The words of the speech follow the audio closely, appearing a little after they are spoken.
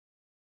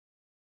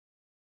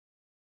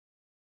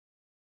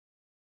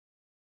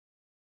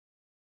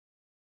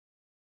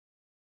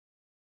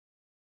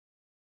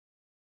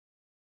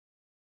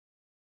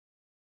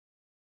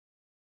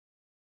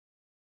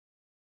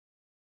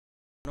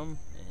Burnham,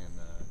 and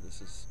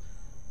this is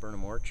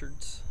Burnham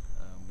Orchards.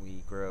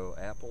 We grow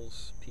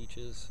apples,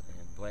 peaches,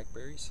 and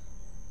blackberries.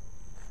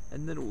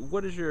 And then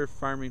what is your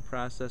farming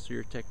process or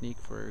your technique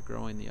for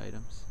growing the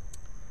items?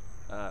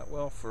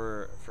 Well,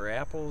 for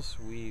apples,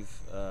 we've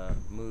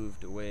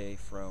moved away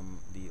from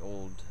the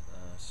old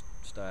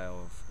style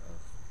of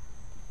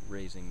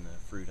raising the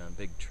fruit on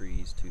big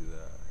trees to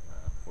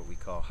what we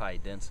call high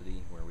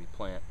density, where we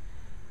plant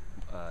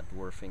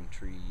dwarfing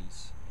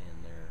trees,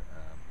 and they're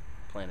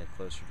planted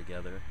closer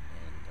together,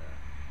 and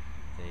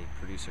they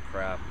produce a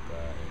crop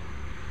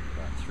in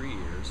about 3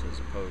 years as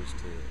opposed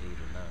to 8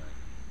 or 9.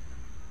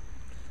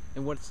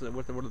 And what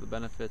are the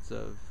benefits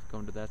of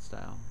going to that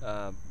style?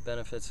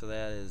 Benefits of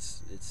that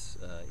is it's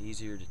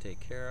easier to take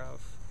care of.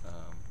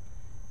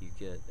 You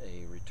get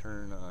a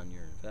return on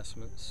your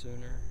investment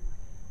sooner,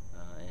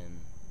 and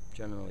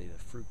generally the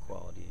fruit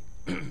quality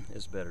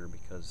is better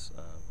because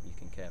you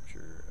can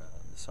capture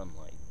the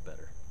sunlight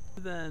better.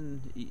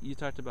 Then you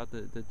talked about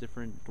the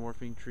different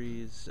dwarfing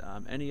trees.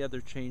 Any other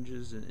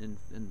changes in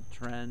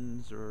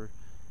trends or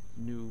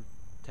new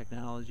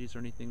technologies or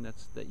anything that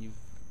you've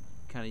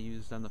kind of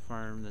used on the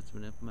farm that's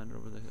been implemented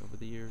over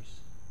the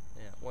years?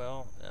 Yeah,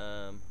 well,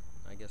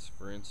 I guess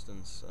for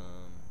instance,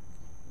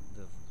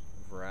 the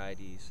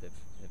varieties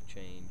have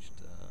changed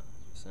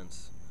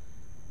since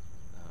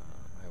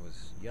I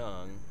was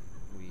young.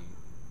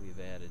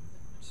 We've added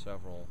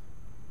several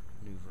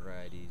new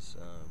varieties.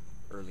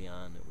 Early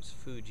on, it was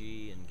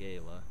Fuji and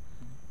Gala,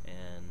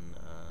 and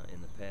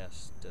in the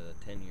past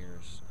 10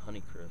 years,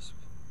 Honeycrisp,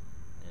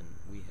 and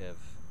we have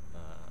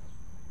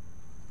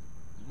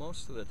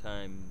most of the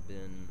time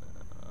been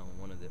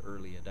one of the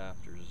early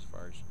adopters as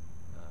far as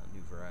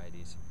new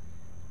varieties,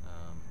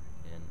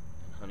 and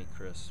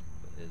Honeycrisp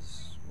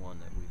is one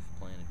that we've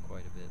planted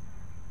quite a bit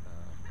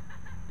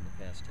in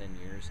the past 10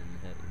 years, and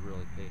it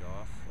really paid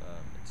off.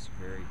 It's a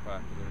very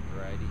popular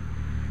variety.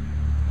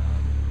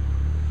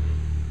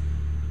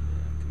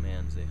 It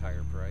commands a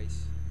higher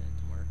price at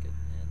the market,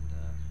 and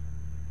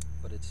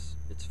but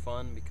it's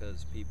fun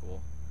because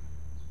people,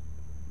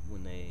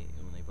 when they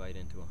bite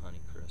into a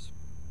Honeycrisp,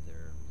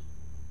 they're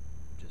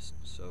just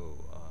so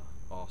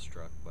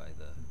awestruck by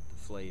the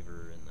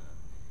flavor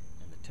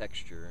and the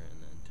texture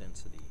and the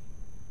intensity.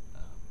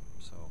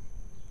 So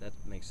that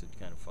makes it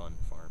kind of fun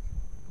to farm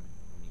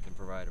when you can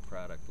provide a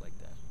product like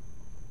that.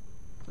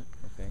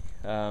 Okay.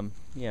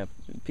 Yeah,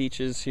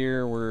 peaches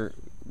here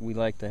we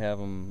like to have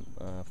them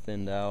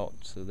thinned out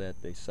so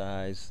that they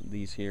size.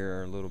 These here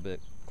are a little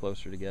bit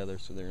closer together,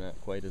 so they're not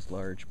quite as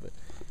large. But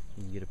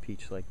when you get a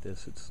peach like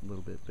this, it's a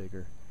little bit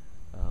bigger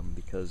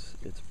because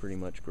it's pretty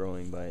much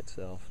growing by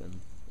itself,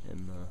 and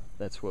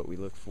that's what we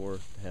look for,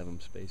 to have them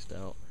spaced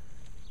out.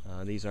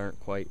 These aren't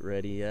quite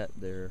ready yet.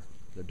 They're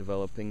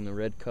developing the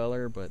red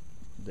color, but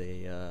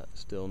they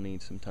still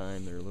need some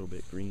time. They're a little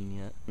bit green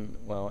yet.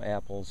 Well,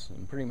 apples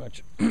and pretty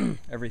much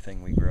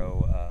everything we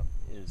grow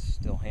is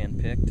still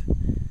hand-picked.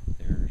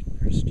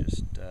 There's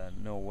just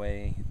no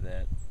way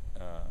that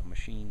a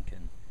machine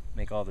can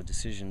make all the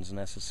decisions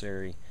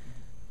necessary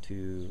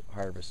to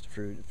harvest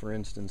fruit. For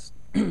instance,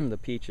 the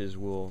peaches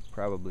will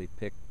probably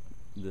pick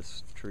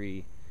this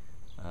tree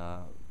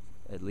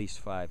at least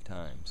 5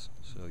 times.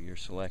 So you're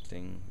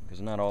selecting, because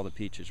not all the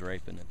peaches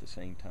ripen at the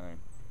same time,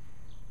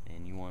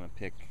 and you want to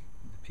pick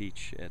the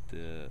peach at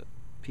the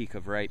peak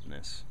of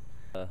ripeness.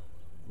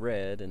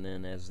 Red, and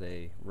then as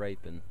they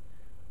ripen,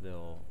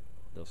 they'll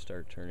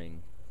start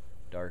turning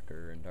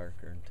darker and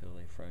darker until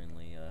they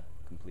finally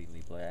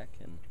completely black.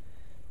 And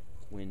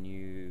when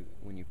you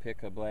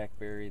pick a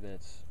blackberry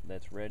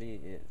that's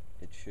ready,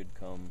 it should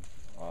come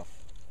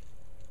off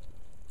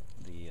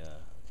the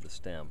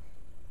stem,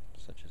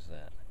 such as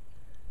that.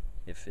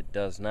 If it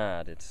does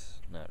not,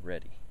 it's not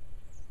ready.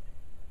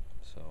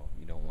 So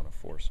you don't want to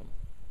force them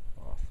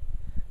off.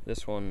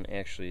 This one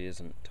actually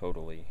isn't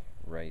totally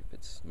ripe.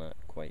 It's not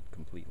quite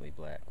completely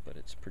black, but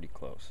it's pretty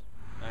close.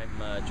 I'm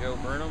Joe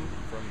Burnham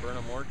from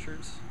Burnham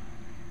Orchards,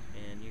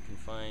 and you can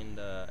find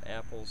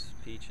apples,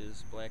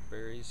 peaches,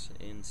 blackberries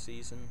in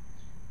season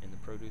in the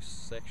produce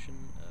section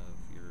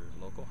of your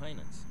local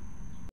Heinens.